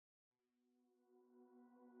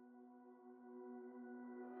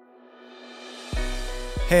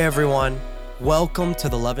Hey everyone, welcome to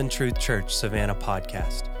the Love and Truth Church Savannah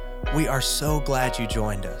podcast. We are so glad you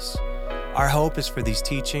joined us. Our hope is for these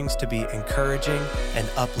teachings to be encouraging and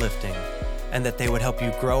uplifting, and that they would help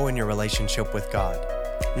you grow in your relationship with God.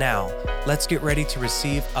 Now, let's get ready to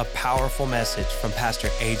receive a powerful message from Pastor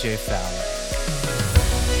AJ Fowler.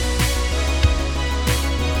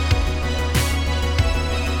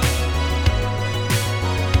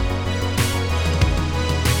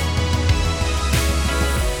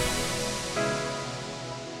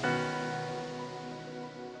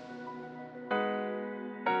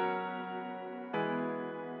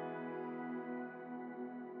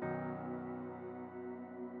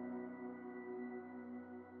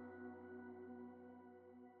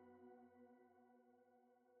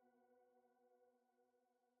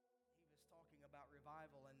 About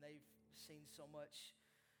revival, and they've seen so much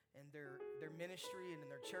in their ministry and in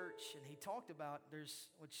their church. And he talked about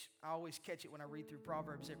which I always catch it when I read through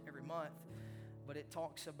Proverbs every month, but it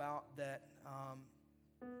talks about that, I'm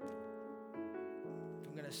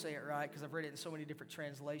going to say it right because I've read it in so many different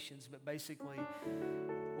translations, but basically,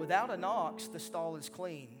 without an ox, the stall is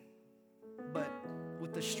clean, but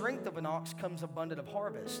with the strength of an ox comes abundant of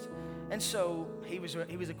harvest. And so he was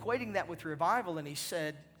equating that with revival, and he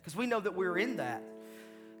said, because we know that we're in that.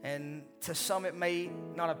 And to some it may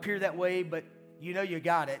not appear that way, but you know you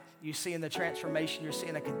got it. You see in the transformation, you're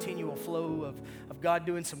seeing a continual flow of God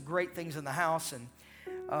doing some great things in the house. And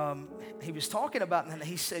he was talking about, and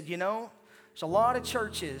he said, there's a lot of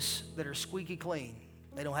churches that are squeaky clean.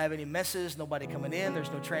 They don't have any messes, nobody coming in,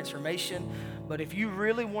 there's no transformation. But if you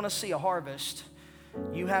really want to see a harvest,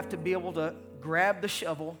 you have to be able to grab the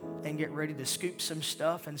shovel and get ready to scoop some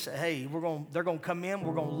stuff and say, hey, they're going to come in.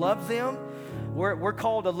 We're going to love them. We're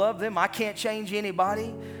called to love them. I can't change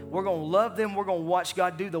anybody. We're going to love them. We're going to watch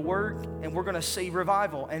God do the work, and we're going to see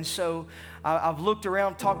revival. And so I've looked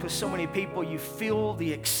around, talked with so many people. You feel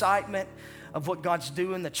the excitement of what God's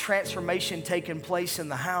doing, the transformation taking place in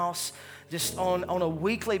the house. Just on a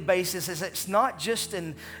weekly basis. It's not just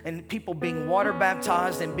in people being water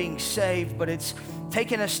baptized and being saved, but it's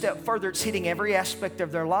taking a step further. It's hitting every aspect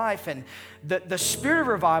of their life. And the spirit of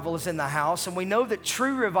revival is in the house. And we know that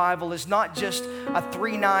true revival is not just a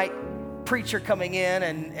 3-night preacher coming in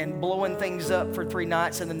and blowing things up for 3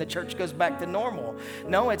 nights and then the church goes back to normal.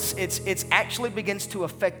 No, it's actually begins to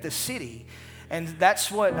affect the city. And that's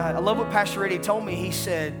what, I love what Pastor Eddie told me. He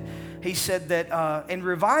said that in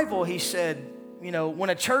revival, he said, when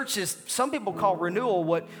a church is, some people call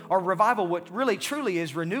revival, what really truly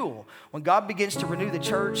is renewal. When God begins to renew the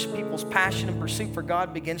church, people's passion and pursuit for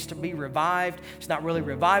God begins to be revived. It's not really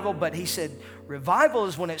revival, but he said revival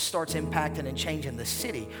is when it starts impacting and changing the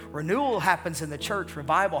city. Renewal happens in the church.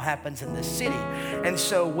 Revival happens in the city. And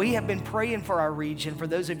so we have been praying for our region. For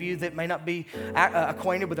those of you that may not be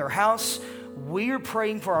acquainted with our house, we are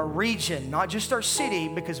praying for our region, not just our city,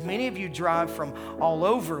 because many of you drive from all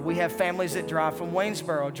over. We have families that drive from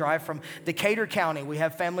Waynesboro, drive from Decatur County. We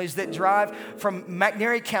have families that drive from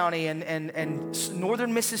McNairy County and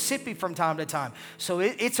northern Mississippi from time to time. So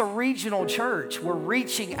it's a regional church. We're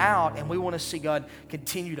reaching out, and we want to see God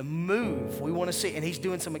continue to move. We want to see, and He's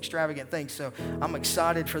doing some extravagant things. So I'm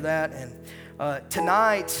excited for that. And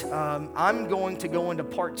tonight, I'm going to go into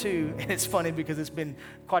part 2, and it's funny because it's been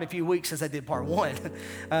quite a few weeks since I did part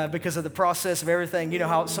 1 because of the process of everything. You know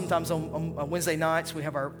how sometimes on Wednesday nights we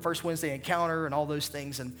have our first Wednesday encounter and all those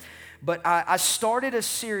things. But I started a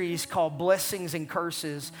series called Blessings and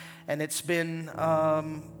Curses, and it's been,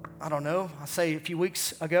 I'll say a few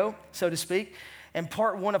weeks ago, so to speak. And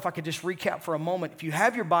part 1, if I could just recap for a moment. If you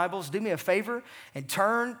have your Bibles, do me a favor and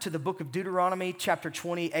turn to the book of Deuteronomy chapter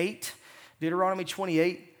 28. Deuteronomy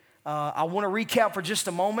 28. I want to recap for just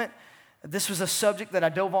a moment. This was a subject that I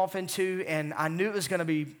dove off into, and I knew it was going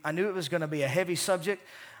to be a heavy subject.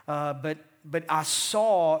 But I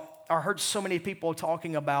heard so many people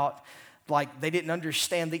talking about like they didn't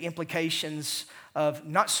understand the implications of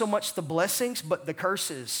not so much the blessings but the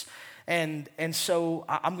curses. And so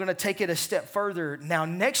I'm going to take it a step further. Now,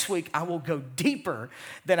 next week, I will go deeper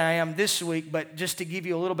than I am this week. But just to give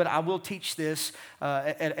you a little bit, I will teach this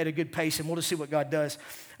at a good pace, and we'll just see what God does.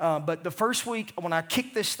 But the first week, when I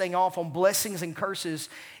kicked this thing off on blessings and curses,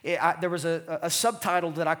 there was a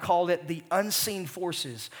subtitle that I called it The Unseen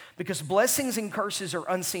Forces, because blessings and curses are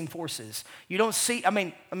unseen forces. You don't see, let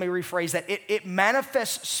me rephrase that. It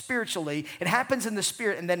manifests spiritually. It happens in the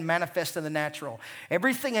spirit and then manifests in the natural.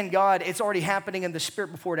 Everything in God God, it's already happening in the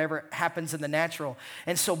spirit before it ever happens in the natural.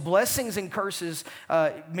 And so blessings and curses,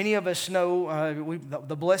 many of us know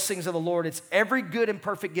the blessings of the Lord. It's every good and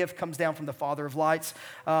perfect gift comes down from the Father of lights.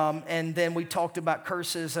 And then we talked about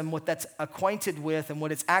curses and what that's acquainted with and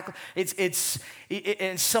what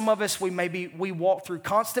and some of us, we walk through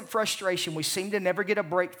constant frustration. We seem to never get a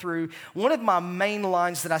breakthrough. One of my main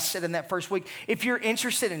lines that I said in that first week, if you're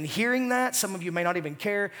interested in hearing that, some of you may not even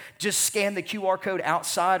care, just scan the QR code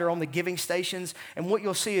outside or on the giving stations. And what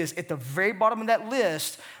you'll see is at the very bottom of that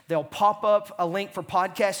list, they'll pop up a link for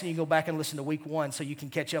podcasts and you can go back and listen to week 1 so you can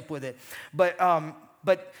catch up with it.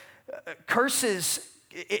 But curses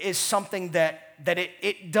is something that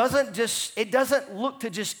it doesn't look to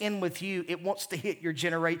just end with you. It wants to hit your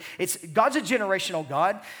generation. God's a generational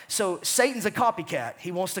God, so Satan's a copycat.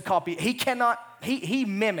 He wants to copy. He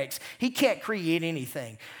mimics. He can't create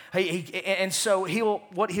anything. And so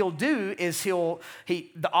what he'll do is the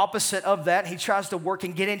opposite of that. He tries to work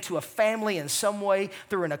and get into a family in some way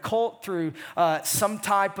through an occult, through some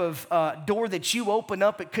type of door that you open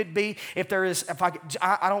up. It could be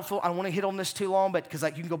I don't want to hit on this too long, but because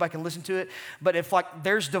you can go back and listen to it. But if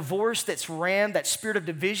there's divorce that spirit of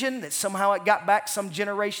division that somehow it got back some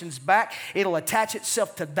generations back, it'll attach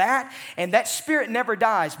itself to that, and that spirit never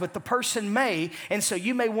dies, but the person may. And so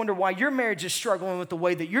you may wonder why your marriage is struggling with the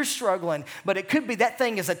way that you're struggling, but it could be that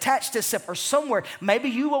thing is attached to itself or somewhere. Maybe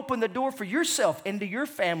you open the door for yourself into your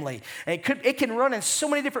family. And it can run in so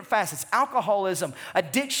many different facets. Alcoholism,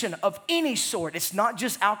 addiction of any sort. It's not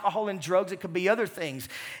just alcohol and drugs. It could be other things.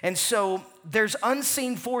 And so there's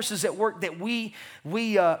unseen forces at work that we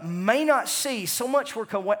may not see. So much we're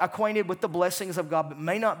acquainted with the blessings of God, but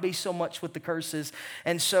may not be so much with the curses.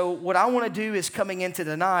 And so what I want to do is coming into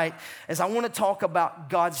tonight is I want to talk about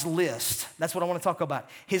God's list. That's what I want to talk about,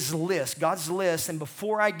 his list, God's list. And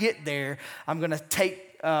before I get there, I'm going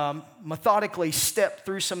to methodically step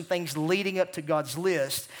through some things leading up to God's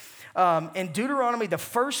list. In Deuteronomy, the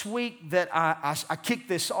first week that I kicked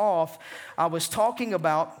this off,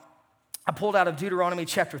 I pulled out of Deuteronomy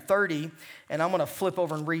chapter 30, and I'm going to flip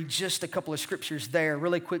over and read just a couple of scriptures there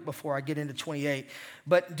really quick before I get into 28.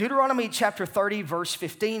 But Deuteronomy chapter 30, verse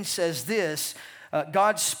 15 says this,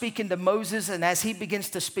 God's speaking to Moses, and as he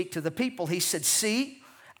begins to speak to the people, he said, "See,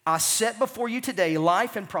 I set before you today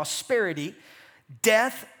life and prosperity,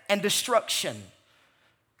 death and destruction."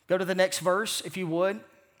 Go to the next verse, if you would.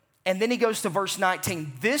 And then he goes to verse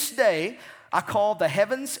 19. "This day I call the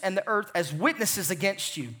heavens and the earth as witnesses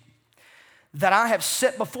against you, that I have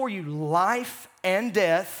set before you life and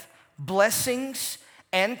death, blessings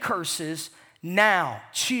and curses. Now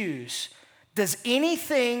choose." Does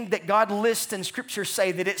anything that God lists in Scripture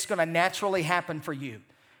say that it's going to naturally happen for you?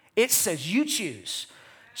 It says you choose.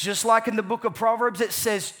 Just like in the book of Proverbs, it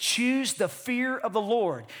says, choose the fear of the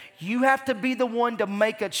Lord. You have to be the one to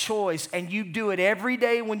make a choice, and you do it every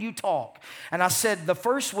day when you talk. And I said the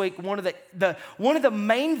first week, one of the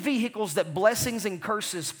main vehicles that blessings and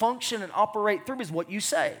curses function and operate through is what you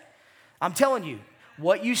say. I'm telling you,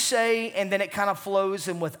 what you say, and then it kind of flows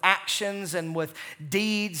in with actions and with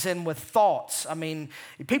deeds and with thoughts. I mean,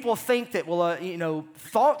 people think that,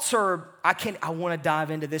 thoughts are, I want to dive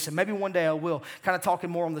into this, and maybe one day I will, kind of talking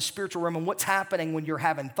more on the spiritual realm and what's happening when you're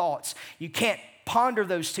having thoughts. You can't ponder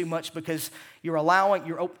those too much because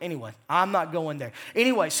anyway, I'm not going there.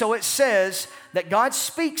 Anyway, so it says that God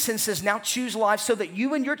speaks and says, now choose life so that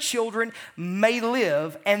you and your children may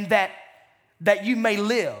live, and that you may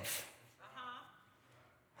live.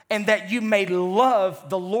 And that you may love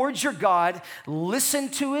the Lord your God, listen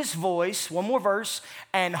to his voice, one more verse,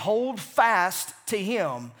 and hold fast to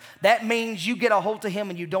him. That means you get a hold to him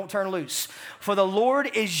and you don't turn loose. For the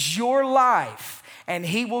Lord is your life, and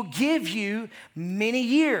he will give you many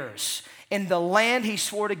years in the land he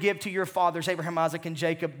swore to give to your fathers, Abraham, Isaac, and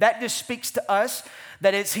Jacob. That just speaks to us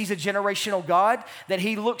that he's a generational God, that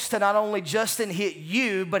he looks to not only just hit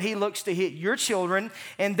you, but he looks to hit your children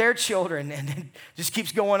and their children, and it just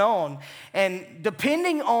keeps going on. And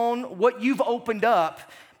depending on what you've opened up,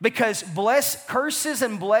 because curses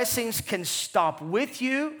and blessings can stop with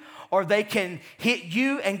you, or they can hit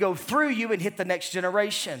you and go through you and hit the next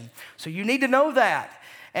generation. So you need to know that.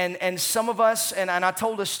 And some of us, and I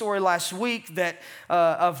told a story last week that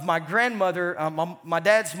of my grandmother, my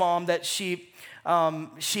dad's mom, that she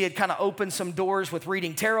had kind of opened some doors with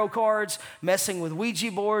reading tarot cards, messing with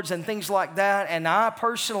Ouija boards and things like that. And I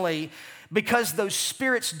personally, because those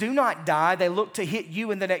spirits do not die, they look to hit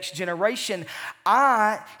you in the next generation.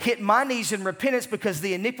 I hit my knees in repentance because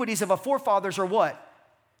the iniquities of our forefathers are what?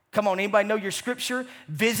 Come on, anybody know your scripture?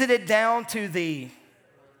 Visited down to the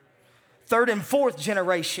third and fourth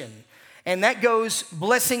generation. And that goes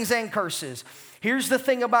blessings and curses. Here's the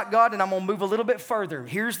thing about God, and I'm going to move a little bit further.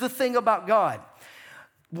 Here's the thing about God.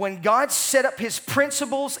 When God set up his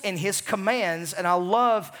principles and his commands, and I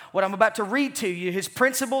love what I'm about to read to you, his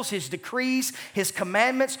principles, his decrees, his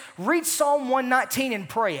commandments, read Psalm 119 and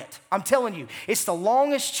pray it. I'm telling you, it's the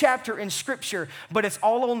longest chapter in Scripture, but it's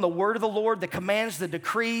all on the word of the Lord, the commands, the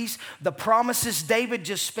decrees, the promises. David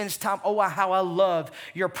just spends time, oh, how I love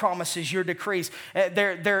your promises, your decrees.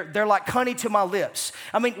 They're like honey to my lips.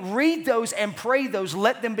 I mean, read those and pray those.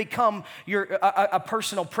 Let them become a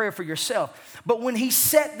personal prayer for yourself. But when he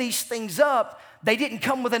set these things up, they didn't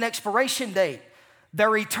come with an expiration date.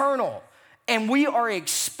 They're eternal. And we are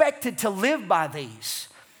expected to live by these.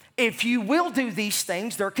 If you will do these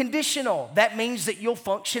things, they're conditional. That means that you'll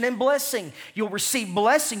function in blessing. You'll receive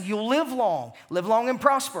blessing. You'll live long and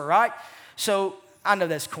prosper, right? So I know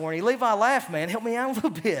that's corny. Levi, laugh, man. Help me out a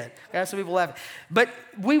little bit. Got some people laughing. But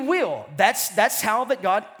we will. That's how that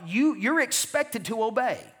God, you're expected to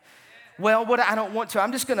obey. Well, what I don't want to,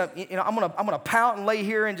 I'm just gonna, I'm gonna pout and lay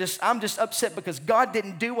here and I'm just upset because God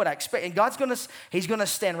didn't do what I expect. And He's gonna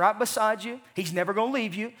stand right beside you. He's never gonna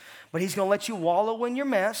leave you, but He's gonna let you wallow in your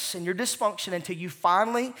mess and your dysfunction until you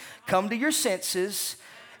finally come to your senses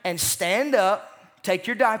and stand up, take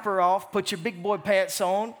your diaper off, put your big boy pants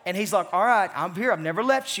on, and He's like, all right, I'm here, I've never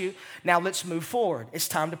left you. Now let's move forward. It's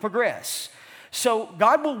time to progress. So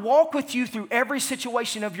God will walk with you through every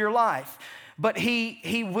situation of your life. But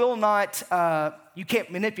he will not, you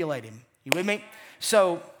can't manipulate him. You with me?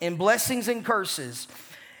 So in blessings and curses.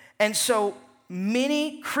 And so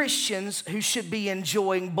many Christians who should be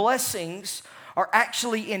enjoying blessings are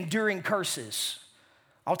actually enduring curses.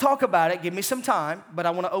 I'll talk about it. Give me some time. But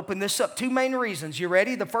I want to open this up. Two main reasons. You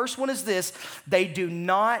ready? The first one is this. They do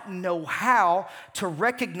not know how to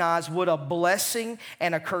recognize what a blessing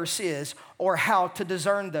and a curse is or how to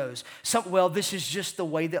discern those. Well, this is just the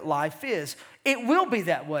way that life is. It will be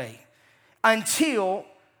that way until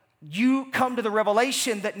you come to the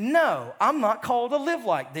revelation that no, I'm not called to live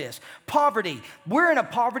like this. Poverty. We're in a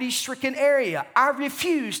poverty-stricken area. I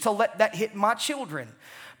refuse to let that hit my children.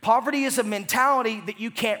 Poverty is a mentality that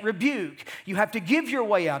you can't rebuke. You have to give your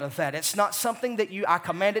way out of that. It's not something that I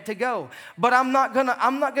command it to go. But I'm not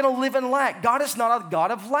gonna live in lack. God is not a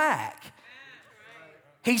God of lack.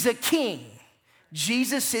 He's a king.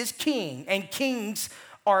 Jesus is king, and kings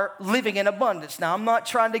are living in abundance. Now, I'm not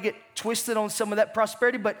trying to get twisted on some of that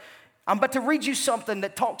prosperity, but I'm about to read you something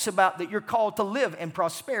that talks about that you're called to live in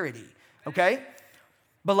prosperity, okay?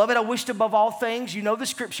 Beloved, I wished above all things, you know the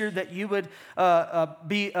scripture, that you would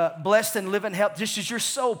be blessed and live in health just as your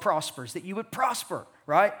soul prospers, that you would prosper,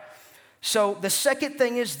 right? So the second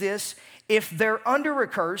thing is this: if they're under a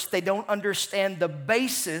curse, they don't understand the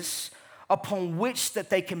basis upon which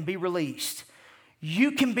that they can be released.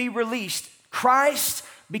 You can be released. Christ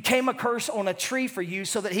became a curse on a tree for you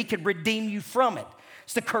so that He could redeem you from it.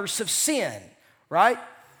 It's the curse of sin, right?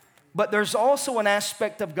 But there's also an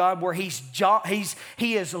aspect of God where He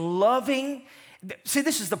is loving. See,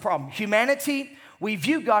 this is the problem. Humanity, we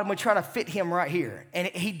view God and we try to fit Him right here, and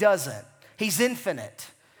He doesn't. He's infinite.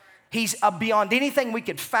 He's beyond anything we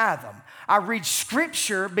could fathom. I read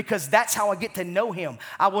scripture because that's how I get to know Him.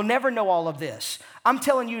 I will never know all of this. I'm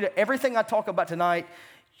telling you that everything I talk about tonight,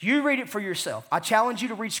 you read it for yourself. I challenge you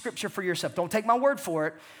to read scripture for yourself. Don't take my word for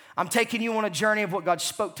it. I'm taking you on a journey of what God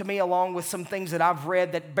spoke to me, along with some things that I've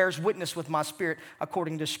read that bears witness with my spirit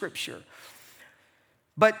according to scripture.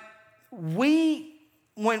 But when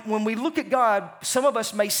we look at God, some of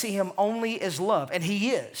us may see Him only as love, and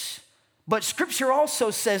He is. But scripture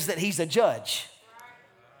also says that He's a judge.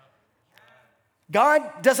 God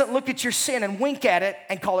doesn't look at your sin and wink at it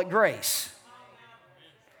and call it grace.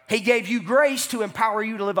 He gave you grace to empower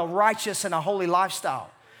you to live a righteous and a holy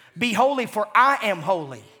lifestyle. Be holy, for I am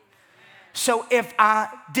holy. So if I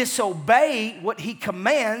disobey what He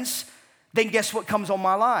commands, then guess what comes on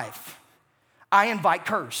my life? I invite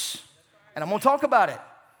curse. And I'm going to talk about it.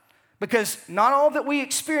 Because not all that we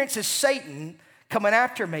experience is Satan coming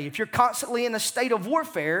after me. If you're constantly in a state of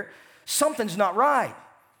warfare, something's not right.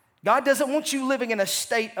 God doesn't want you living in a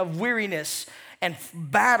state of weariness and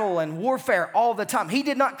battle and warfare all the time. He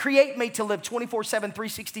did not create me to live 24/7,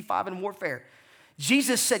 365 in warfare.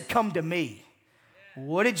 Jesus said, come to me.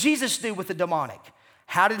 What did Jesus do with the demonic?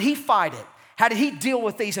 How did He fight it? How did He deal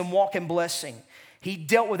with these and walk in blessing? He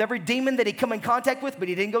dealt with every demon that He come in contact with, but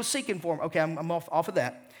He didn't go seeking for them. Okay, I'm off of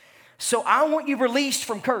that. So I want you released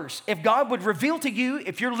from curse. If God would reveal to you,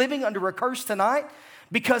 if you're living under a curse tonight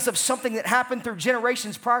because of something that happened through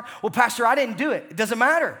generations prior, well, Pastor, I didn't do it. It doesn't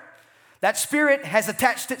matter. That spirit has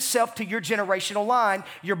attached itself to your generational line,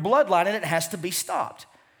 your bloodline, and it has to be stopped.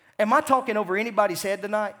 Am I talking over anybody's head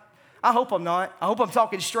tonight? I hope I'm not. I hope I'm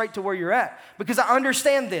talking straight to where you're at because I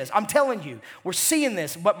understand this. I'm telling you, we're seeing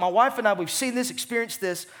this. But my wife and I, we've seen this, experienced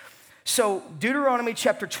this. So Deuteronomy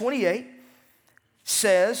chapter 28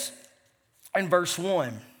 says in verse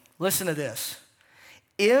 1, listen to this.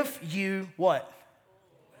 If you, what?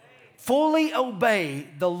 Fully obey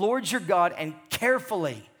the Lord your God and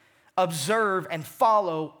carefully observe and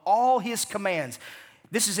follow all his commands.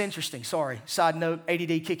 This is interesting. Sorry. Side note,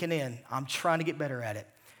 ADD kicking in. I'm trying to get better at it.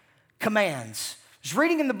 Commands. I was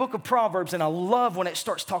reading in the book of Proverbs, and I love when it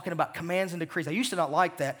starts talking about commands and decrees. I used to not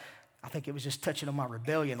like that. I think it was just touching on my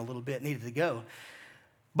rebellion a little bit, needed to go.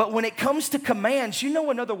 But when it comes to commands, you know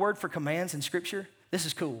another word for commands in Scripture? This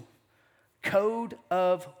is cool. Code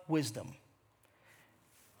of wisdom.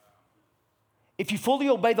 If you fully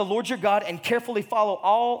obey the Lord your God and carefully follow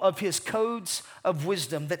all of his codes of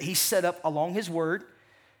wisdom that he set up along his word,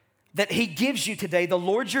 that he gives you today, the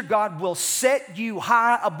Lord your God will set you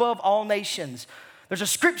high above all nations. There's a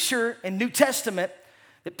scripture in New Testament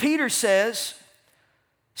that Peter says,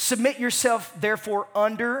 submit yourself therefore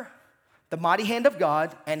under the mighty hand of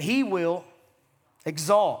God, and he will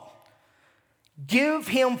exalt. Give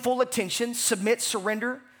him full attention, submit,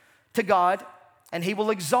 surrender to God, and he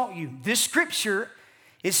will exalt you. This scripture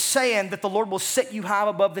is saying that the Lord will set you high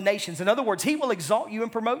above the nations. In other words, he will exalt you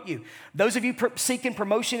and promote you. Those of you seeking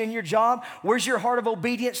promotion in your job, where's your heart of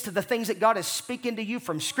obedience to the things that God is speaking to you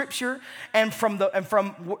from scripture and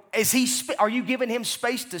are you giving him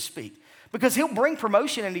space to speak? Because he'll bring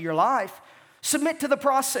promotion into your life. Submit to the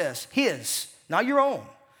process, his, not your own.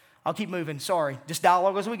 I'll keep moving, sorry, just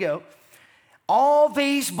dialogue as we go. All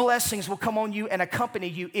these blessings will come on you and accompany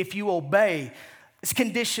you if you obey. It's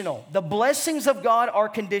conditional. The blessings of God are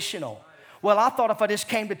conditional. Well, I thought if I just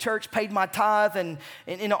came to church, paid my tithe,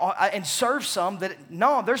 and served some,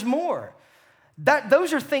 no, there's more.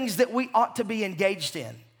 Those are things that we ought to be engaged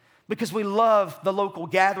in because we love the local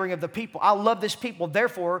gathering of the people. I love this people.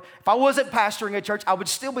 Therefore, if I wasn't pastoring a church, I would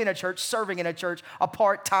still be in a church, serving in a church,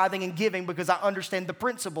 apart, tithing and giving because I understand the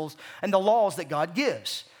principles and the laws that God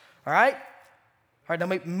gives. All right? All right,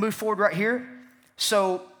 now move forward right here.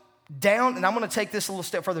 So down, and I'm going to take this a little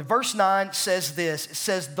step further. Verse 9 says this. It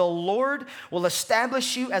says, the Lord will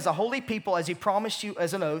establish you as a holy people as he promised you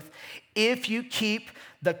as an oath if you keep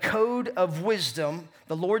the code of wisdom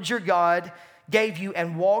the Lord your God gave you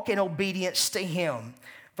and walk in obedience to him.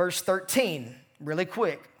 Verse 13, really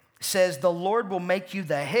quick, says the Lord will make you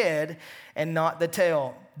the head and not the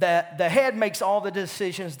tail. The head makes all the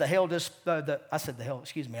decisions. I said the hell,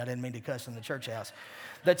 excuse me, I didn't mean to cuss in the church house.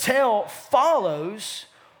 The tail follows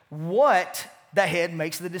what the head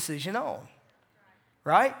makes the decision on,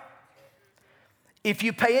 right? If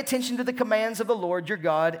you pay attention to the commands of the Lord your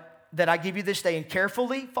God that I give you this day and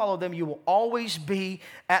carefully follow them, you will always be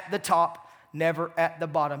at the top, never at the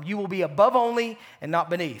bottom. You will be above only and not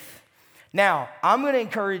beneath. Now, I'm going to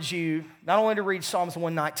encourage you not only to read Psalms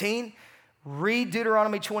 119, read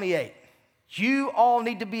Deuteronomy 28. You all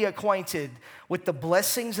need to be acquainted with the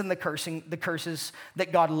blessings and the curses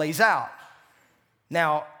that God lays out.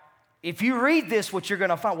 Now, if you read this, what you're going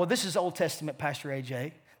to find, well, this is Old Testament, Pastor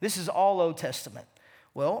AJ. This is all Old Testament.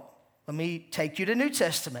 Well, let me take you to New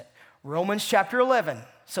Testament, Romans chapter 11,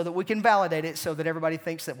 so that we can validate it so that everybody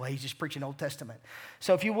thinks that, well, he's just preaching Old Testament.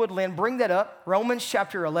 So if you would, Lynn, bring that up. Romans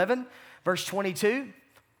chapter 11, verse 22.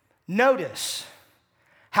 Notice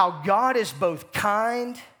how God is both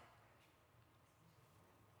kind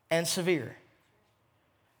and severe.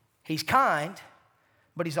 He's kind,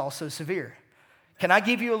 but he's also severe. Can I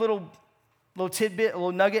give you a little tidbit, a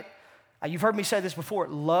little nugget? You've heard me say this before.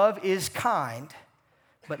 Love is kind,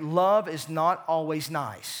 but love is not always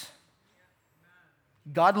nice.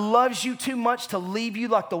 God loves you too much to leave you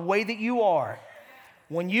like the way that you are.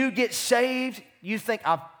 When you get saved, you think,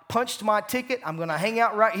 I've punched my ticket. I'm going to hang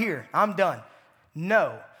out right here. I'm done.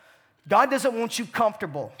 No. God doesn't want you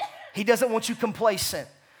comfortable. He doesn't want you complacent.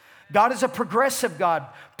 God is a progressive God.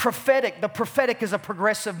 Prophetic. The prophetic is a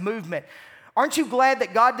progressive movement. Aren't you glad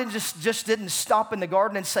that God didn't stop in the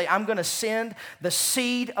garden and say, I'm going to send the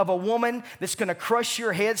seed of a woman that's going to crush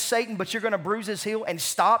your head, Satan, but you're going to bruise his heel, and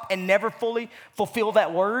stop and never fully fulfill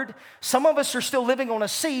that word? Some of us are still living on a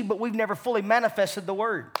seed, but we've never fully manifested the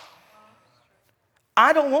word.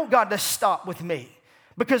 I don't want God to stop with me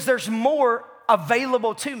because there's more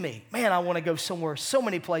available to me. Man, I want to go somewhere, so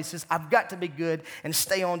many places. I've got to be good and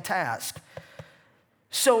stay on task.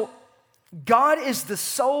 So God is the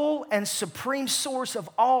sole and supreme source of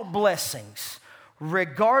all blessings,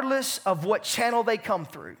 regardless of what channel they come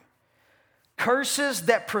through. Curses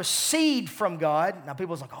that proceed from God. Now,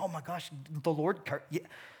 people's like, oh my gosh, the Lord. Yeah.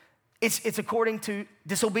 It's according to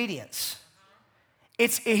disobedience.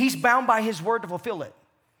 He's bound by his word to fulfill it,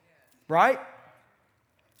 right?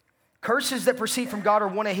 Curses that proceed from God are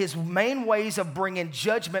one of his main ways of bringing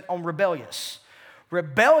judgment on rebellious.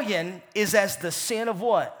 Rebellion is as the sin of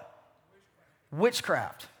what?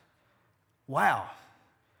 Witchcraft. Wow.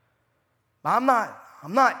 I'm not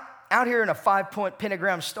out here in a 5-point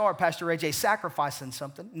pentagram star, Pastor AJ, sacrificing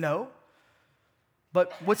something. No.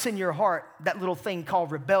 But what's in your heart, that little thing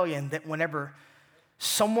called rebellion, that whenever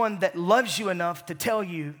someone that loves you enough to tell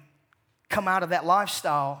you, come out of that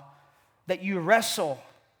lifestyle, that you wrestle.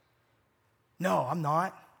 No, I'm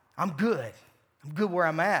not. I'm good. I'm good where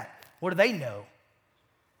I'm at. What do they know?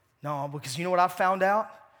 No, because you know what I've found out?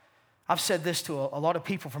 I've said this to a lot of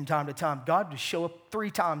people from time to time. God will show up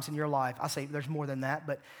 3 times in your life. I say there's more than that,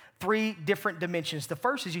 but 3 different dimensions. The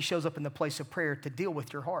first is he shows up in the place of prayer to deal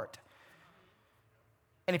with your heart.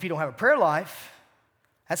 And if you don't have a prayer life,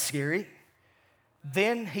 that's scary.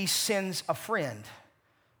 Then he sends a friend,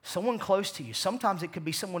 someone close to you. Sometimes it could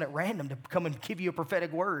be someone at random to come and give you a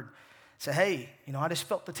prophetic word. Say, hey, I just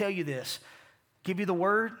felt to tell you this. Give you the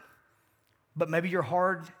word, but maybe your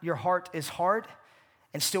heart is hard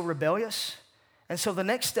and still rebellious. And so the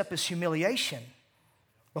next step is humiliation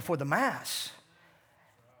before the mass.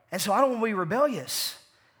 And so I don't want to be rebellious.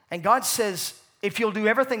 And God says, if you'll do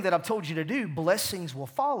everything that I've told you to do, blessings will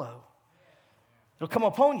follow. It'll come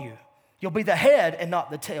upon you. You'll be the head and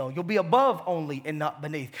not the tail. You'll be above only and not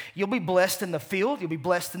beneath. You'll be blessed in the field. You'll be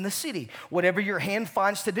blessed in the city. Whatever your hand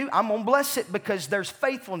finds to do, I'm going to bless it because there's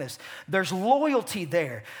faithfulness. There's loyalty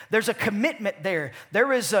there. There's a commitment there.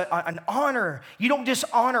 There is an honor. You don't just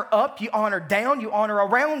honor up. You honor down. You honor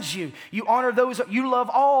around you. You honor those. You love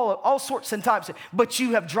all sorts and types. But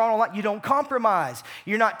you have drawn a line. You don't compromise.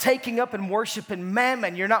 You're not taking up and worshiping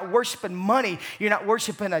mammon. You're not worshiping money. You're not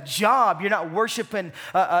worshiping a job. You're not worshiping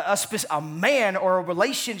a man or a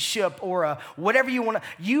relationship or whatever you want to.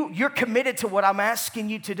 You're committed to what I'm asking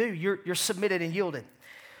you to do. You're submitted and yielded.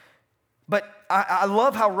 But I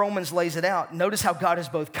love how Romans lays it out. Notice how God is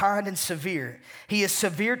both kind and severe. He is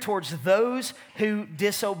severe towards those who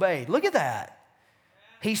disobeyed. Look at that.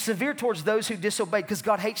 He's severe towards those who disobeyed because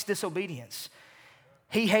God hates disobedience.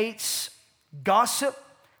 He hates gossip.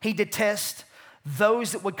 He detests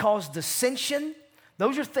those that would cause dissension.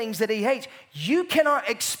 Those are things that he hates. You cannot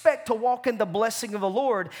expect to walk in the blessing of the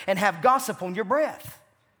Lord and have gossip on your breath.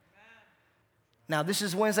 Now, this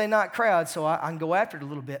is Wednesday night crowd, so I can go after it a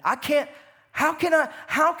little bit. I can't. How can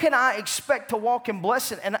I expect to walk in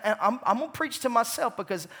blessing? And I'm going to preach to myself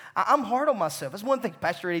because I'm hard on myself. That's one thing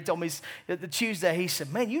Pastor Eddie told me the Tuesday. He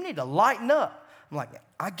said, man, you need to lighten up. I'm like,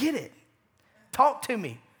 I get it. Talk to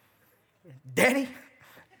me. Daddy.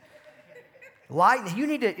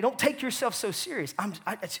 You don't take yourself so serious.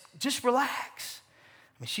 Just relax.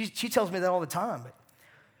 I mean, she tells me that all the time. But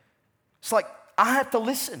it's like I have to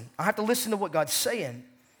listen. I have to listen to what God's saying.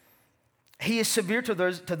 He is severe to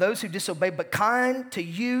those who disobey, but kind to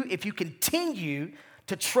you if you continue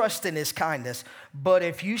to trust in his kindness. But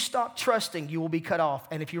if you stop trusting, you will be cut off.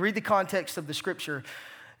 And if you read the context of the scripture,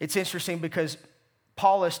 it's interesting because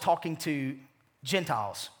Paul is talking to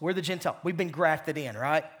Gentiles. We're the Gentiles. We've been grafted in,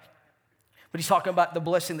 right? But he's talking about the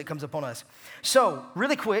blessing that comes upon us. So,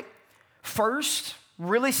 really quick, first,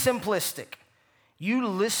 really simplistic. You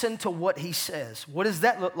listen to what he says. What does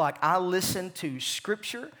that look like? I listen to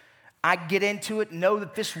scripture. I get into it, know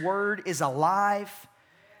that this word is alive,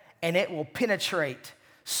 and it will penetrate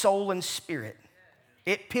soul and spirit.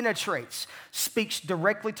 It penetrates, speaks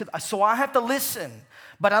directly to, so I have to listen.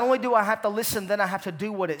 But not only do I have to listen, then I have to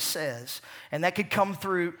do what it says. And that could come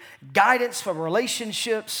through guidance for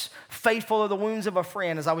relationships, faithful are the wounds of a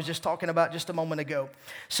friend, as I was just talking about just a moment ago.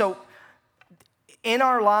 So in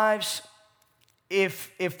our lives,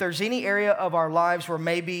 if there's any area of our lives where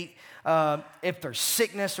maybe if there's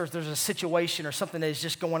sickness or if there's a situation or something that is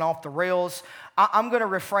just going off the rails, I'm going to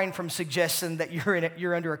refrain from suggesting that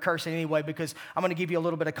you're under a curse in any way, because I'm going to give you a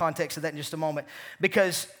little bit of context of that in just a moment.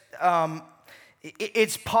 Because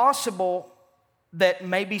it's possible that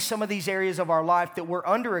maybe some of these areas of our life that we're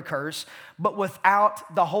under a curse, but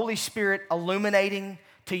without the Holy Spirit illuminating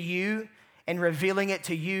to you and revealing it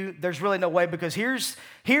to you, there's really no way, because here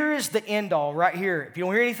is the end all right here. If you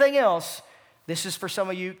don't hear anything else, this is for some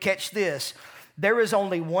of you, catch this. There is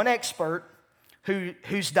only one expert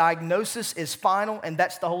whose diagnosis is final, and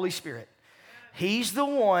that's the Holy Spirit. He's the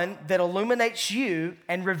one that illuminates you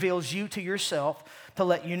and reveals you to yourself to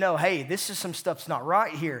let you know, hey, this is some stuff's not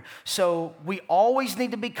right here. So we always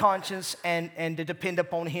need to be conscious and to depend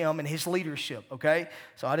upon him and his leadership, okay?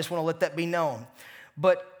 So I just want to let that be known.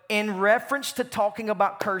 But in reference to talking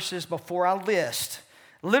about curses, before I list,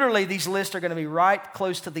 Literally, these lists are going to be right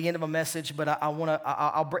close to the end of a message, but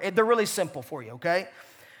they're really simple for you, okay?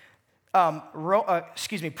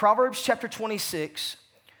 Proverbs chapter 26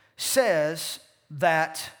 says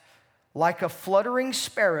that like a fluttering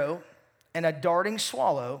sparrow and a darting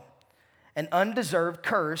swallow, an undeserved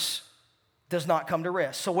curse does not come to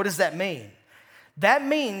rest. So what does that mean? That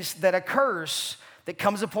means that a curse that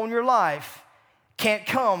comes upon your life can't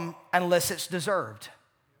come unless it's deserved.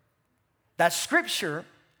 That's scripture.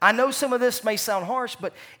 I know some of this may sound harsh,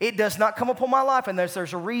 but it does not come upon my life, and there's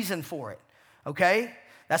a reason for it, okay?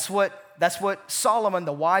 That's what Solomon,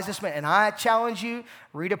 the wisest man, and I challenge you,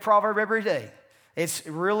 read a proverb every day. It's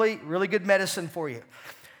really, really good medicine for you.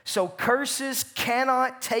 So curses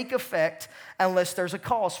cannot take effect unless there's a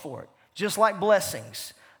cause for it, just like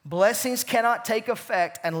blessings. Blessings cannot take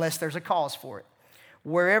effect unless there's a cause for it.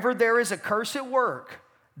 Wherever there is a curse at work,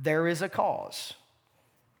 there is a cause,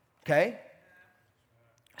 okay?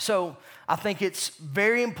 So I think it's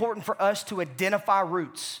very important for us to identify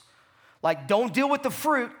roots. Like, don't deal with the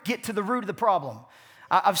fruit, get to the root of the problem.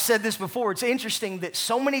 I've said this before. It's interesting that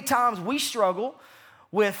so many times we struggle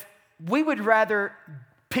with, we would rather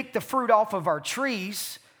pick the fruit off of our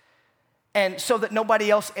trees and so that nobody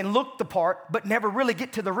else and look the part, but never really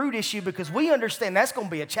get to the root issue because we understand that's going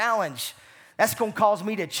to be a challenge. That's going to cause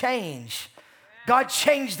me to change. God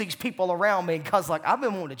changed these people around me because, like, I've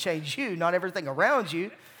been wanting to change you, not everything around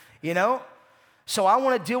you, you know? So I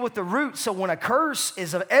want to deal with the root. So when a curse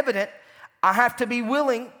is evident, I have to be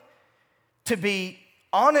willing to be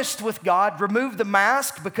honest with God, remove the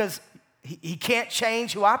mask because he can't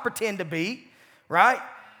change who I pretend to be, right?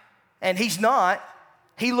 And he's not.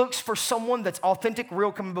 He looks for someone that's authentic,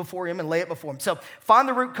 real, coming before him and lay it before him. So find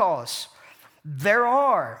the root cause. There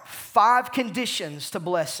are 5 conditions to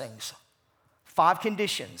blessings. 5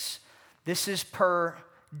 conditions. This is per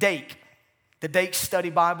Dake, the Dake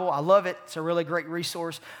Study Bible. I love it. It's a really great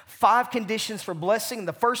resource. 5 conditions for blessing.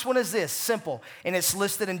 The first one is this, simple, and it's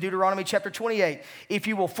listed in Deuteronomy chapter 28. If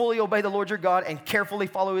you will fully obey the Lord your God and carefully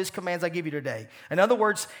follow his commands I give you today. In other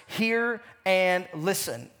words, hear and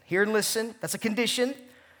listen. Hear and listen. That's a condition.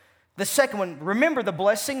 The second one, remember the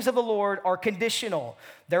blessings of the Lord are conditional.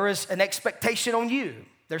 There is an expectation on you.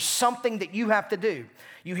 There's something that you have to do.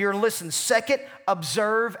 You hear and listen. Second,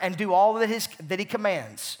 observe and do all that he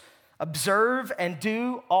commands. Observe and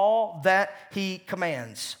do all that he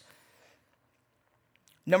commands.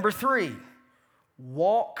 Number 3,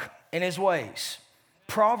 walk in his ways.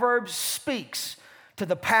 Proverbs speaks to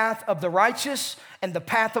the path of the righteous and the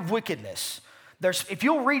path of wickedness. If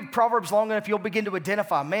you'll read Proverbs long enough, you'll begin to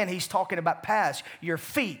identify, man, he's talking about paths, your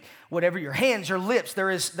feet, whatever, your hands, your lips.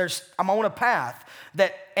 I'm on a path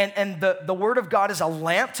that, and the word of God is a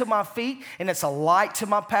lamp to my feet and it's a light to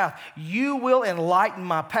my path. You will enlighten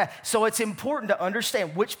my path. So it's important to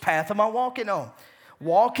understand which path am I walking on.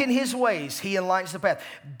 Walk in his ways. He enlightens the path.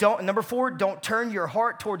 Number 4, don't turn your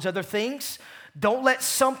heart towards other things. Don't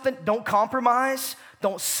compromise.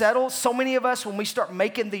 Don't settle. So many of us, when we start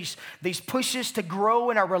making these pushes to grow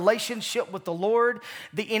in our relationship with the Lord,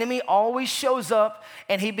 the enemy always shows up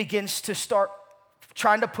and he begins to start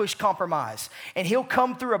trying to push compromise. And he'll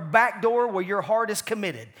come through a back door where your heart is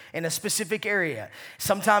committed in a specific area.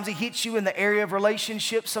 Sometimes he hits you in the area of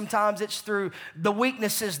relationships. Sometimes it's through the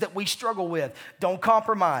weaknesses that we struggle with. Don't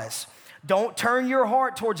compromise. Don't turn your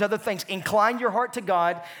heart towards other things. Incline your heart to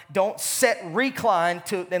God. Don't recline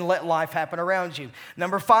and let life happen around you.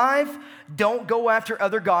 Number 5, don't go after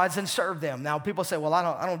other gods and serve them. Now, people say, well,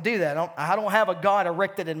 I don't do that. I don't have a God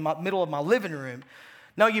erected in the middle of my living room.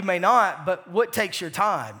 No, you may not, but what takes your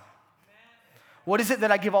time? What is it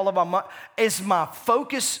that I give all of my money? Is my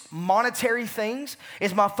focus monetary things?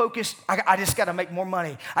 Is my focus, I just got to make more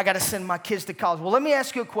money. I got to send my kids to college. Well, let me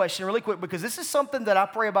ask you a question really quick because this is something that I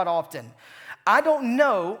pray about often. I don't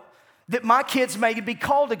know that my kids may be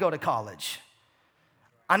called to go to college.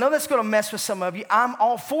 I know that's going to mess with some of you. I'm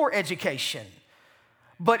all for education.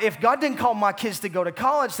 But if God didn't call my kids to go to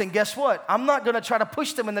college, then guess what? I'm not going to try to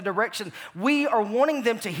push them in the direction. We are wanting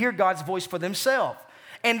them to hear God's voice for themselves.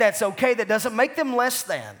 And that's okay. That doesn't make them less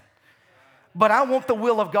than. But I want the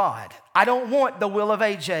will of God. I don't want the will of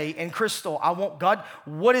AJ and Crystal. I want God.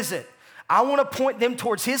 What is it? I want to point them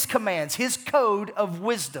towards his commands, his code of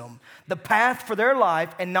wisdom, the path for their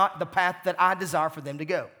life and not the path that I desire for them to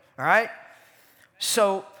go. All right?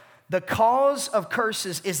 So the cause of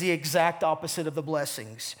curses is the exact opposite of the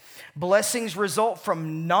blessings. Blessings result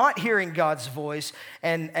from not hearing God's voice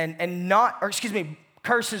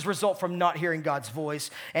curses result from not hearing God's voice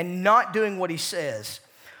and not doing what he says.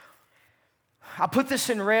 I put this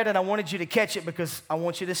in red and I wanted you to catch it because I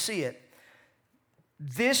want you to see it.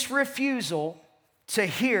 This refusal to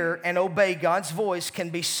hear and obey God's voice can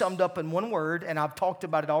be summed up in one word, and I've talked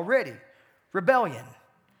about it already: rebellion.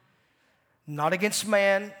 Not against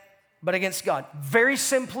man, but against God. Very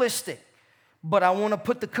simplistic, but I want to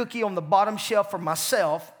put the cookie on the bottom shelf for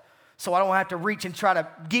myself so I don't have to reach and try to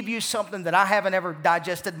give you something that I haven't ever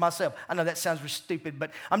digested myself. I know that sounds stupid, but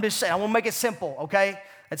I'm just saying, I want to make it simple, okay?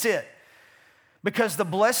 That's it. Because the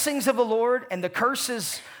blessings of the Lord and the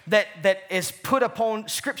curses that is put upon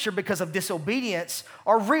Scripture because of disobedience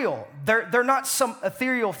are real. They're not some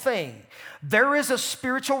ethereal thing. There is a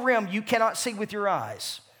spiritual realm you cannot see with your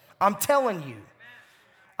eyes. I'm telling you.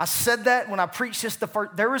 I said that when I preached this the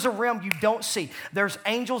first. There is a realm you don't see. There's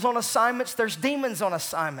angels on assignments. There's demons on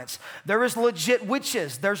assignments. There is legit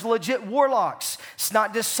witches. There's legit warlocks. It's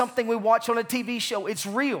not just something we watch on a TV show. It's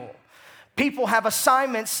real. People have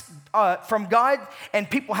assignments from God, and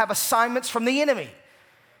people have assignments from the enemy.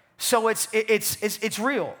 So it's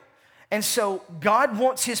real. And so God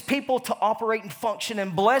wants His people to operate and function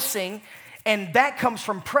in blessing, and that comes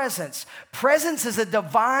from presence. Presence is a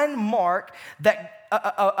divine mark that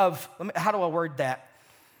how do I word that?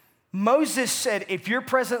 Moses said, if your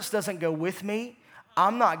presence doesn't go with me,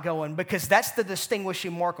 I'm not going, because that's the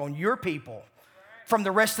distinguishing mark on your people from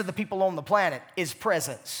the rest of the people on the planet is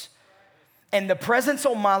presence. And the presence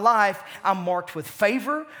on my life, I'm marked with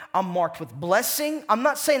favor. I'm marked with blessing. I'm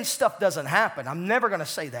not saying stuff doesn't happen. I'm never going to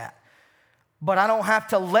say that. But I don't have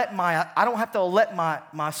to let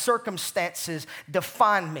my circumstances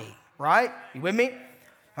define me, right? You with me?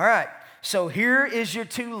 All right. So here is your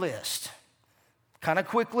 2 list. Kind of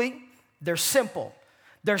quickly. They're simple.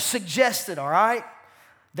 They're suggested, all right?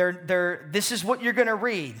 This is what you're going to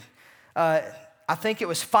read. I think it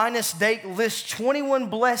was Finest Date lists 21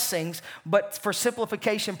 blessings, but for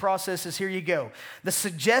simplification processes, here you go. The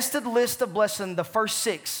suggested list of blessings, the first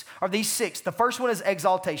 6 are these 6. The first one is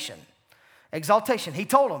exaltation. Exaltation. He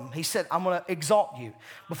told them, he said, I'm going to exalt you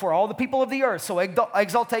before all the people of the earth. So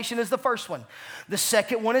exaltation is the first one. The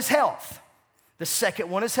second one is health. The second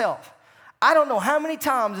one is health. I don't know how many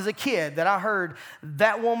times as a kid that I heard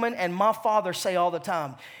that woman and my father say all the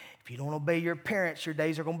time, if you don't obey your parents, your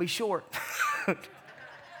days are going to be short.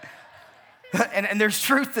 and there's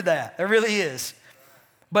truth to that. There really is.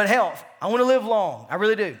 But health, I want to live long. I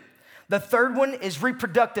really do. The third one is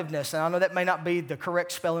reproductiveness. And I know that may not be the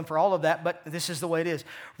correct spelling for all of that, but this is the way it is.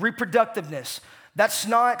 Reproductiveness. That's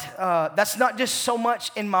not just so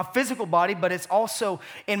much in my physical body, but it's also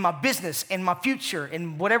in my business, in my future,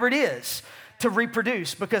 in whatever it is, to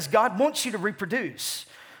reproduce, because God wants you to reproduce,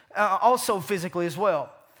 also physically as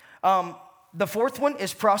well. The fourth one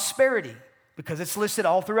is prosperity, because it's listed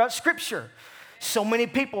all throughout Scripture. So many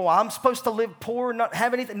people, I'm supposed to live poor, not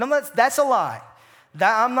have anything. No, that's a lie.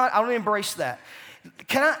 I don't embrace that.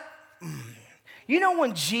 You know,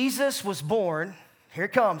 when Jesus was born, here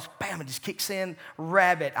it comes, bam, it just kicks in,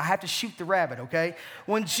 rabbit. I have to shoot the rabbit, okay?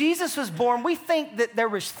 When Jesus was born, we think that there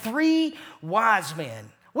was 3 wise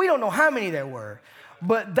men. We don't know how many there were,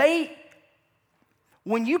 but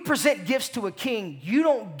when you present gifts to a king, you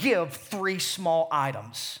don't give 3 small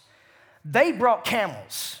items. They brought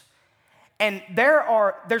camels. And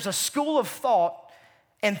there's a school of thought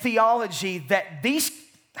and theology that these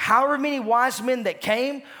however many wise men that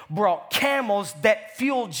came brought camels that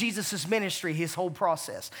fueled Jesus' ministry, his whole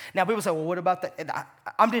process. Now, people say, well, what about that?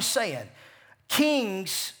 I'm just saying,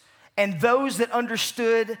 kings and those that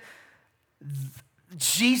understood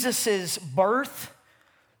Jesus' birth,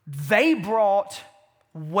 they brought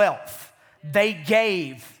wealth. They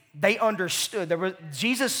gave. They understood.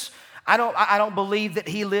 Jesus, I don't believe that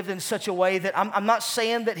he lived in such a way that I'm not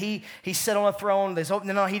saying that he sat on a throne.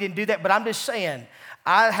 No, he didn't do that. But I'm just saying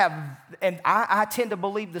I tend to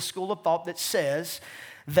believe the school of thought that says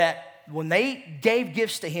that when they gave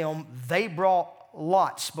gifts to him, they brought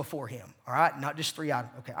lots before him. All right, not just 3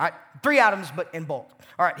 items. Okay, all right, 3 items, but in bulk.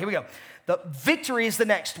 All right, here we go. The victory is the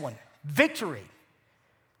next one. Victory.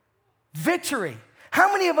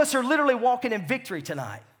 How many of us are literally walking in victory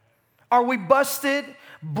tonight? Are we busted,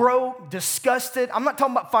 broke, disgusted? I'm not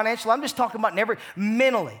talking about financially. I'm just talking about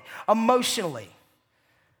mentally, emotionally.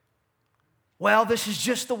 Well, this is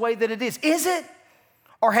just the way that it is. Is it?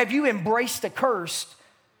 Or have you embraced a curse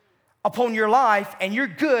upon your life and you're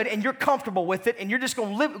good and you're comfortable with it and you're just going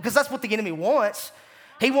to live? Because that's what the enemy wants.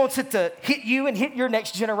 He wants it to hit you and hit your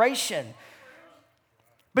next generation.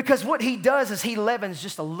 Because what he does is he leavens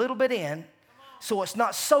just a little bit in so it's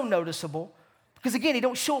not so noticeable. Because again, he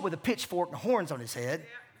don't show up with a pitchfork and horns on his head.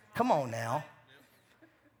 Come on now.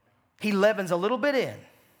 He leavens a little bit in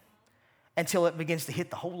until it begins to hit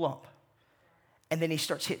the whole lump. And then he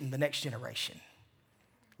starts hitting the next generation.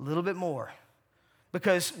 A little bit more.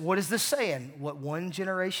 Because what is this saying? What one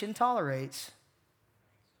generation tolerates,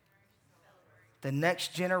 the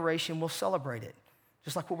next generation will celebrate it.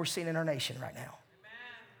 Just like what we're seeing in our nation right now.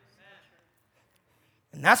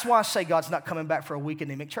 And that's why I say God's not coming back for a weak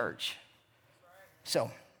anemic church. So,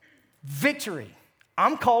 victory.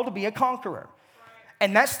 I'm called to be a conqueror.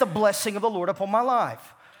 And that's the blessing of the Lord upon my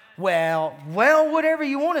life. Well, whatever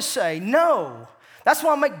you want to say, no. That's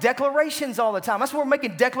why I make declarations all the time. That's why we're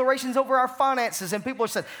making declarations over our finances. And people are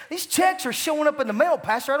saying, these checks are showing up in the mail,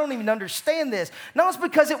 Pastor. I don't even understand this. No, it's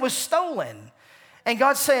because it was stolen. And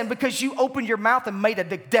God's saying, because you opened your mouth and made a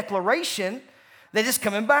declaration, that it's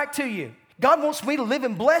coming back to you. God wants me to live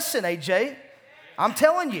in blessing, AJ. I'm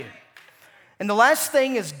telling you. And the last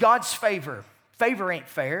thing is God's favor. Favor ain't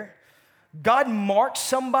fair. God marks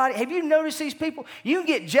somebody. Have you noticed these people? You can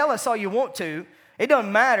get jealous all you want to. It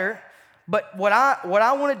doesn't matter. But what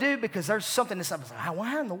I want to do, because there's something that's like,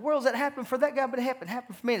 why in the world does that happen for that guy, but it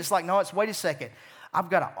happened for me? And it's like, no, it's wait a second. I've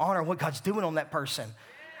got to honor what God's doing on that person.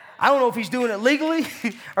 I don't know if he's doing it legally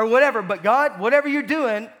or whatever, but God, whatever you're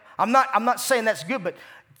doing, I'm not saying that's good, but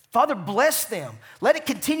Father, bless them. Let it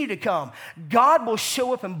continue to come. God will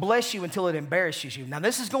show up and bless you until it embarrasses you. Now,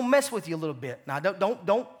 this is going to mess with you a little bit. Now,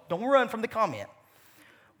 don't run from the comment.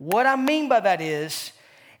 What I mean by that is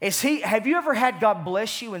have you ever had God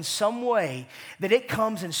bless you in some way that it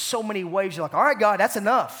comes in so many ways? You're like, all right, God, that's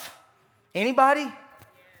enough. Anybody?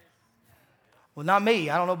 Well, not me.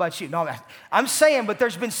 I don't know about you. No, I'm saying, but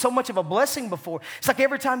there's been so much of a blessing before. It's like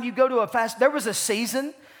every time you go to there was a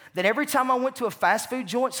season that every time I went to a fast food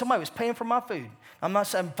joint, somebody was paying for my food. I'm not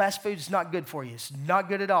saying fast food is not good for you. It's not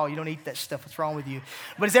good at all. You don't eat that stuff. What's wrong with you?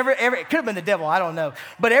 But it could have been the devil. I don't know.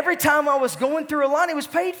 But every time I was going through a line, it was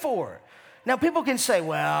paid for. Now, people can say,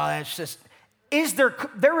 well, that's just,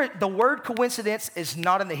 the word coincidence is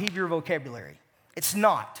not in the Hebrew vocabulary. It's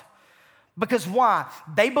not. Because why?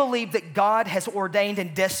 They believe that God has ordained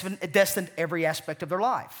and destined every aspect of their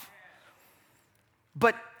life.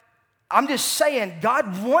 But I'm just saying,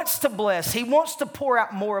 God wants to bless. He wants to pour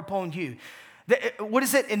out more upon you. What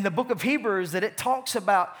is it in the book of Hebrews that it talks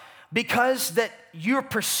about? Because that you're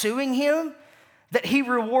pursuing him, that he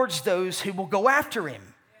rewards those who will go after him.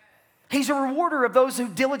 He's a rewarder of those who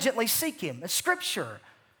diligently seek him. It's scripture.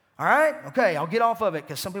 All right? Okay, I'll get off of it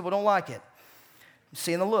because some people don't like it. I'm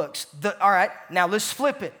seeing the looks. All right, now let's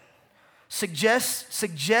flip it. The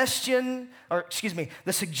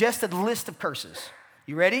suggested list of curses.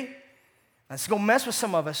 You ready? That's going to mess with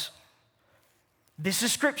some of us. This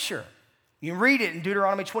is scripture. You can read it in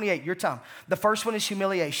Deuteronomy 28, your time. The first one is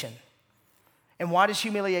humiliation. And why does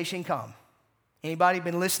humiliation come? Anybody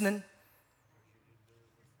been listening?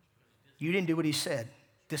 You didn't do what he said.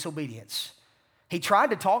 Disobedience. He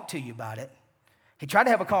tried to talk to you about it. He tried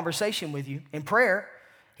to have a conversation with you in prayer.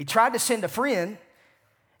 He tried to send a friend.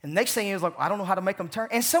 And the next thing he was like, I don't know how to make them turn.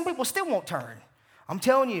 And some people still won't turn. I'm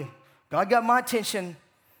telling you, God got my attention.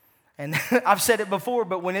 And I've said it before,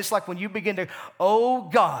 but when it's like when you begin to, oh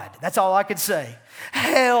God, that's all I can say.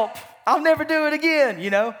 Help, I'll never do it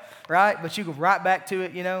again, right? But you go right back to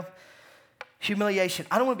it, Humiliation.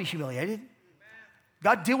 I don't want to be humiliated.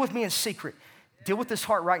 God, deal with me in secret. Deal with this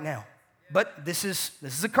heart right now. But this is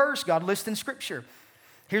a curse God lists in Scripture.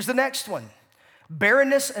 Here's the next one.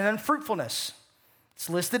 Barrenness and unfruitfulness. It's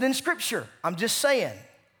listed in Scripture. I'm just saying,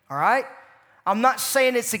 all right? I'm not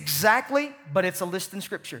saying it's exactly, but it's a list in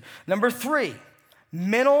Scripture. Number 3,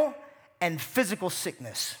 mental and physical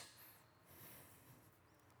sickness.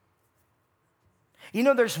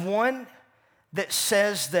 There's one that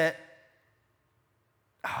says that,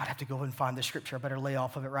 I'd have to go and find the scripture. I better lay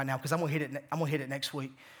off of it right now because I'm gonna hit it next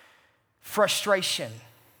week. Frustration,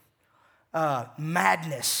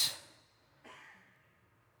 madness,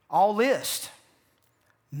 all list.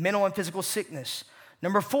 Mental and physical sickness.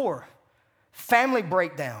 Number 4, family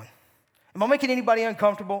breakdown. Am I making anybody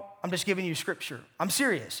uncomfortable? I'm just giving you scripture. I'm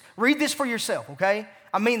serious. Read this for yourself, okay?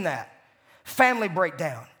 I mean that. Family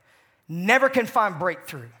breakdown. Never can find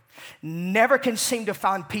breakthrough. Never can seem to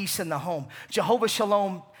find peace in the home. Jehovah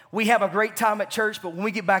Shalom, we have a great time at church, but when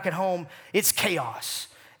we get back at home, it's chaos.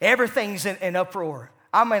 Everything's in uproar.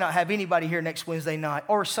 I may not have anybody here next Wednesday night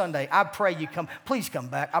or Sunday. I pray you come. Please come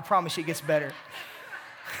back. I promise you it gets better.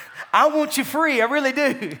 I want you free. I really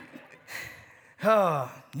do.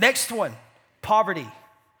 Next one, poverty.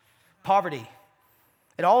 Poverty.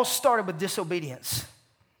 It all started with disobedience.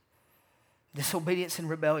 Disobedience and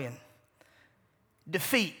rebellion.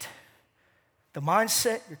 Defeat. The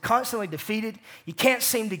mindset, you're constantly defeated. You can't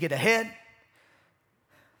seem to get ahead.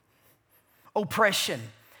 Oppression.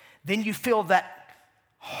 Then you feel that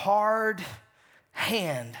hard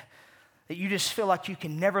hand that you just feel like you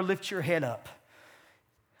can never lift your head up.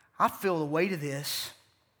 I feel the weight of this.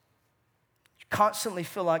 You constantly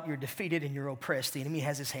feel like you're defeated and you're oppressed. The enemy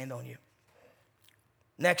has his hand on you.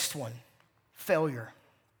 Next one, failure.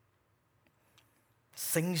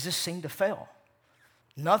 Things just seem to fail.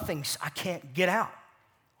 I can't get out.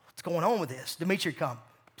 What's going on with this? Dimitri, come.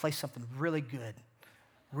 Play something really good,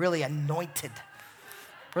 really anointed.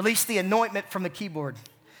 Release the anointment from the keyboard.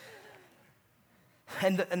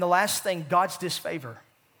 And the last thing, God's disfavor.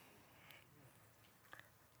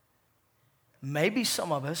 Maybe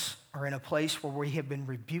some of us are in a place where we have been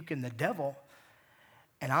rebuking the devil,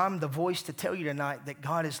 and I'm the voice to tell you tonight that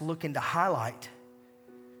God is looking to highlight,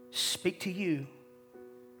 speak to you.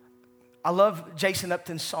 I love Jason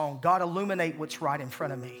Upton's song, God illuminate what's right in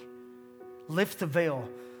front of me. Lift the veil.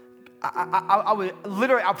 I would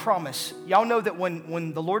literally, I promise, y'all know that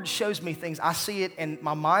when the Lord shows me things, I see it in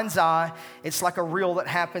my mind's eye. It's like a reel that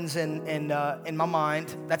happens in my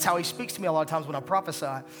mind. That's how he speaks to me a lot of times when I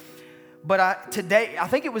prophesy. But today, I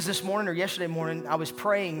think it was this morning or yesterday morning, I was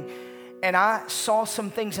praying and I saw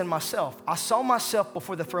some things in myself. I saw myself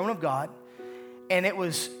before the throne of God, and it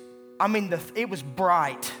was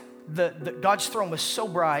bright. God's throne was so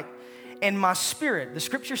bright. And my spirit, the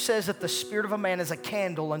scripture says that the spirit of a man is a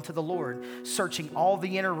candle unto the Lord, searching all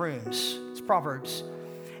the inner rooms. It's Proverbs.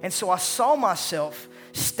 And so I saw myself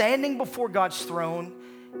standing before God's throne,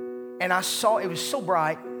 and I saw it was so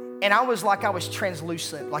bright, and I was like I was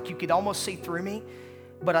translucent, like you could almost see through me,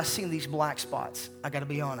 but I seen these black spots. I gotta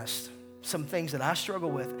be honest. Some things that I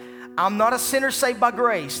struggle with. I'm not a sinner saved by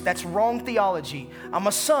grace. That's wrong theology. I'm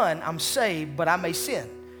a son, I'm saved, but I may sin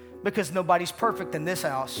because nobody's perfect in this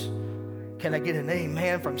house. Can I get an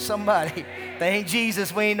amen from somebody? Thank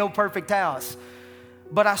Jesus, we ain't no perfect house.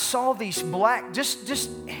 But I saw these black,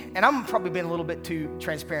 and I'm probably being a little bit too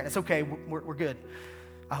transparent. It's okay, we're good,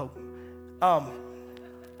 I hope.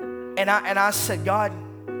 And I said, God,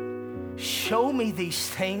 show me these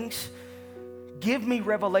things. Give me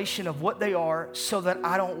revelation of what they are so that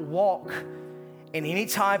I don't walk in any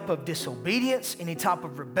type of disobedience, any type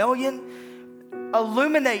of rebellion.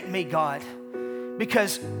 Illuminate me, God.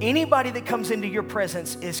 Because anybody that comes into your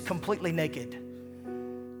presence is completely naked.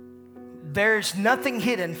 There's nothing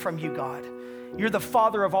hidden from you, God. You're the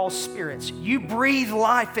Father of all spirits. You breathe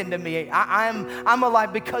life into me. I'm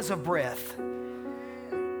alive because of breath.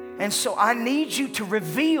 And so I need you to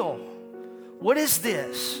reveal, what is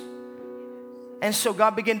this? And so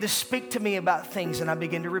God began to speak to me about things, and I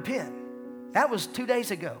began to repent. That was 2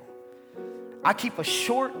 days ago. I keep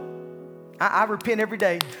I repent every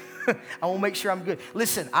day. I want to make sure I'm good.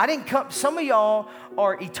 Listen, some of y'all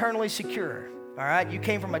are eternally secure, all right? You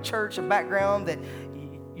came from a church, a background that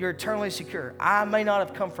you're eternally secure. I may not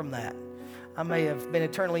have come from that. I may have been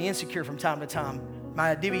eternally insecure from time to time. I might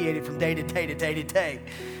have deviated from day to day to day to day.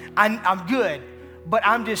 I'm good, but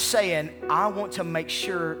I'm just saying, I want to make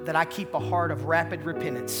sure that I keep a heart of rapid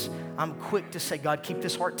repentance. I'm quick to say, God, keep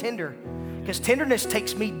this heart tender. Because tenderness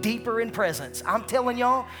takes me deeper in presence. I'm telling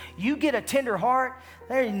y'all, you get a tender heart,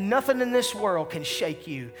 there ain't nothing in this world can shake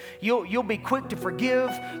you. You'll be quick to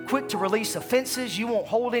forgive, quick to release offenses. You won't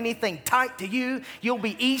hold anything tight to you. You'll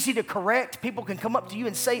be easy to correct. People can come up to you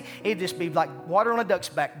and say, it'd just be like water on a duck's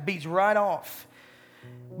back, beads right off.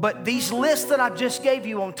 But these lists that I just gave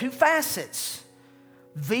you on 2 facets,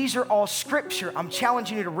 these are all scripture. I'm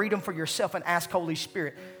challenging you to read them for yourself and ask Holy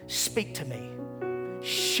Spirit, speak to me.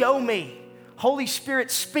 Show me. Holy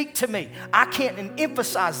Spirit, speak to me. I can't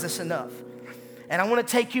emphasize this enough. And I want to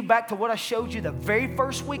take you back to what I showed you the very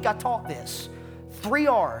first week I taught this. 3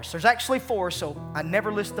 R's. There's actually 4, so I never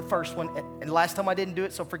list the first one. And last time I didn't do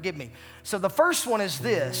it, so forgive me. So the first one is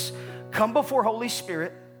this. Come before Holy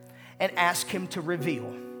Spirit and ask Him to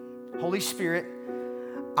reveal. Holy Spirit,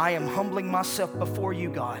 I am humbling myself before you,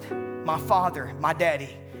 God. My Father, my Daddy,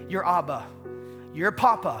 your Abba, your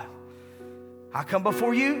Papa. I come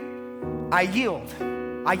before you. I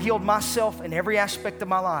yield myself in every aspect of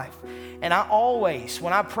my life. And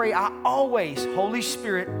when I pray, Holy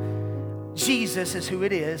Spirit, Jesus is who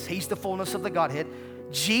it is. He's the fullness of the Godhead.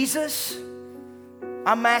 Jesus,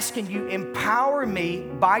 I'm asking you, empower me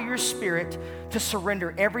by your Spirit to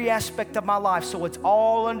surrender every aspect of my life so it's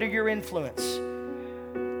all under your influence.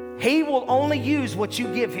 He will only use what you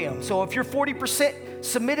give him. So if you're 40%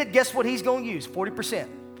 submitted, guess what he's going to use? 40%.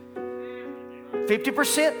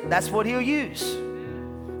 50%, that's what he'll use.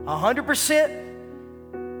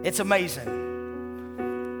 100%, it's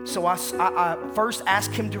amazing. So I first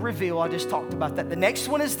ask him to reveal. I just talked about that. The next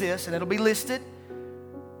one is this, and it'll be listed.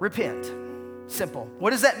 Repent. Simple.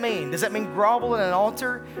 What does that mean? Does that mean grovel at an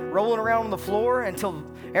altar, rolling around on the floor until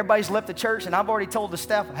everybody's left the church and I've already told the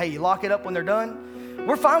staff, hey, you lock it up when they're done?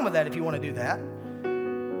 We're fine with that if you want to do that.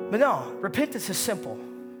 But no, repentance is simple.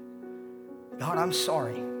 God, I'm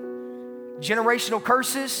sorry. Generational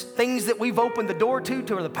curses, things that we've opened the door to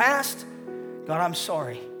the past. God, I'm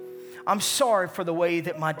sorry. I'm sorry for the way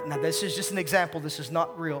that now this is just an example, this is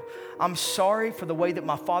not real. I'm sorry for the way that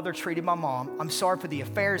my father treated my mom. I'm sorry for the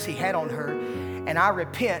affairs he had on her, and I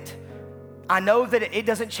repent. I know that it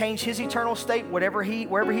doesn't change his eternal state, wherever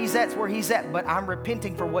he's at, where he's at, but I'm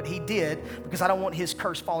repenting for what he did because I don't want his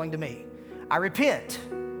curse falling to me. I repent.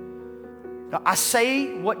 I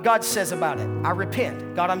say what God says about it. I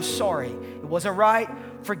repent. God, I'm sorry. It wasn't right.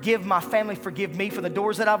 Forgive my family. Forgive me for the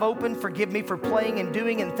doors that I've opened. Forgive me for playing and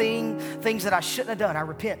doing and things that I shouldn't have done. I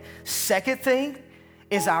repent. Second thing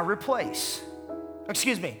is I replace.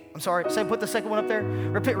 Excuse me. I'm sorry. Say, put the second one up there.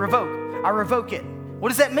 Repent, revoke. I revoke it. What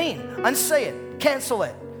does that mean? Unsay it. Cancel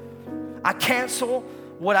it. I cancel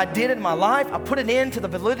what I did in my life. I put an end to the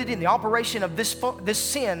validity and the operation of this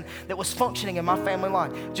sin that was functioning in my family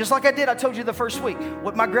line. Just like I told you the first week.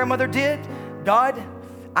 What my grandmother did, God,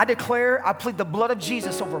 I declare, I plead the blood of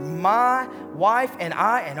Jesus over my wife and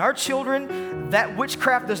I and our children. That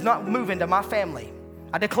witchcraft does not move into my family.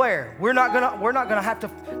 I declare, we're not gonna have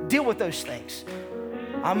to deal with those things.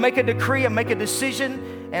 I make a decree, I make a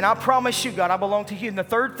decision, and I promise you, God, I belong to you. And the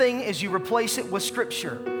third thing is you replace it with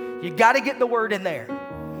scripture. You got to get the word in there.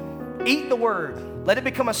 Eat the word. Let it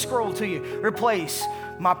become a scroll to you. Replace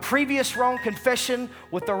my previous wrong confession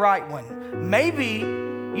with the right one. Maybe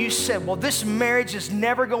you said, well, this marriage is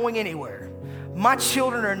never going anywhere. My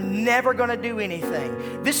children are never going to do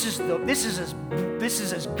anything. This is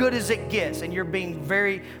as good as it gets, and you're being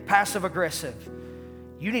very passive aggressive.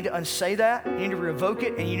 You need to unsay that. You need to revoke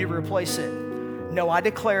it, and you need to replace it. No, I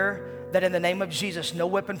declare that in the name of Jesus, no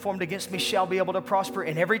weapon formed against me shall be able to prosper,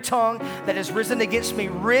 and every tongue that has risen against me,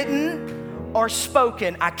 written or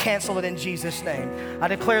spoken, I cancel it in Jesus' name. I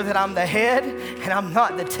declare that I'm the head and I'm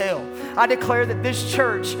not the tail. I declare that this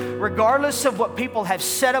church, regardless of what people have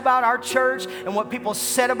said about our church and what people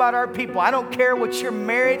said about our people, I don't care what your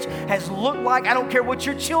marriage has looked like. I don't care what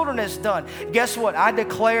your children has done. Guess what? I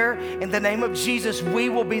declare in the name of Jesus, we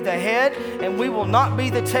will be the head and we will not be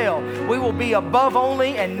the tail. We will be above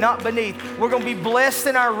only and not beneath. We're going to be blessed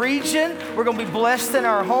in our region. We're going to be blessed in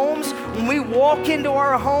our homes. When we walk into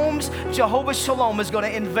our homes, Jehovah Shalom is going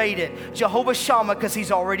to invade it. Jehovah Shammah, because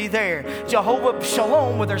he's already there. Jehovah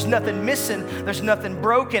Shalom, where there's nothing missing, there's nothing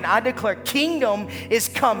broken. I declare kingdom is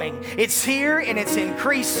coming. It's here and it's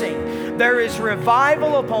increasing. There is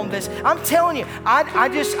revival upon this. I'm telling you,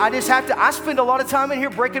 I spend a lot of time in here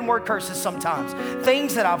breaking word curses sometimes.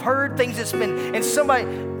 Things that I've heard, things that's been, and somebody,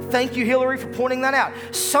 thank you, Hillary, for pointing that out.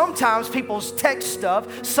 Sometimes people's text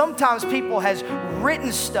stuff, sometimes people has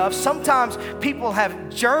written stuff, sometimes people have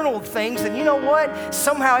journaled things, and you know what?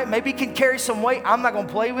 Somehow it maybe can carry some weight. I'm not going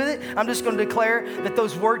to play with it. I'm just going to declare that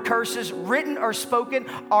those word curses, written or spoken,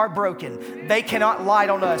 are broken. They cannot light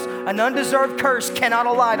on us. An undeserved curse cannot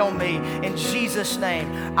alight on me in Jesus'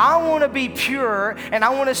 name. I want to be pure, and I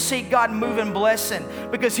want to see God move in blessing,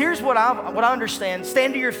 because here's what I understand.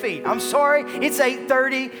 Stand to your feet. I'm sorry, it's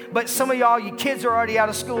 8:30, but some of y'all, your kids are already out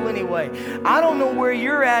of school anyway. I don't know where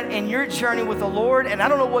you're at in your journey with the Lord, and I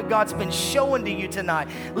don't know what God's been showing to you tonight.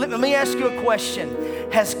 Let me ask you a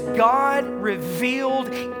question. Has God revealed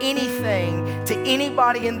anything to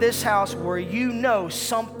anybody in this house where you know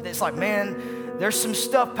something? It's like, man, there's some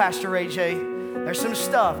stuff, Pastor AJ. There's some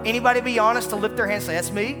stuff. Anybody be honest to lift their hand and say,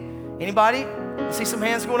 that's me? Anybody? I see some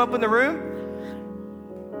hands going up in the room.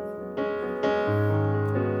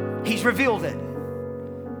 He's revealed it.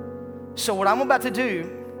 So what I'm about to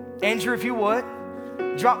do, Andrew, if you would,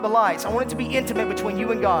 drop the lights. I want it to be intimate between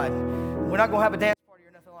you and God. We're not going to have a dance party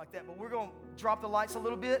or nothing like that, but we're going to drop the lights a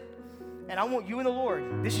little bit, and I want you and the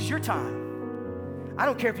Lord. This is your time. I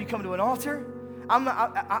don't care if you come to an altar. I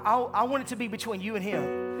want it to be between you and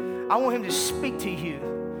Him. I want Him to speak to you,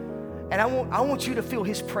 and I want you to feel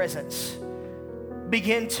His presence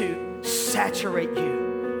begin to saturate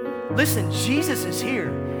you. Listen, Jesus is here,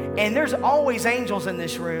 and there's always angels in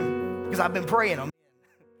this room. Because I've been praying them.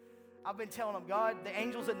 I've been telling them, God, the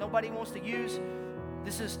angels that nobody wants to use,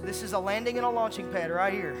 this is a landing and a launching pad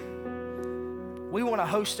right here. We want to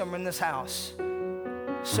host them in this house.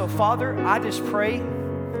 So, Father, I just pray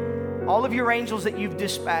all of your angels that you've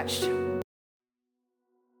dispatched,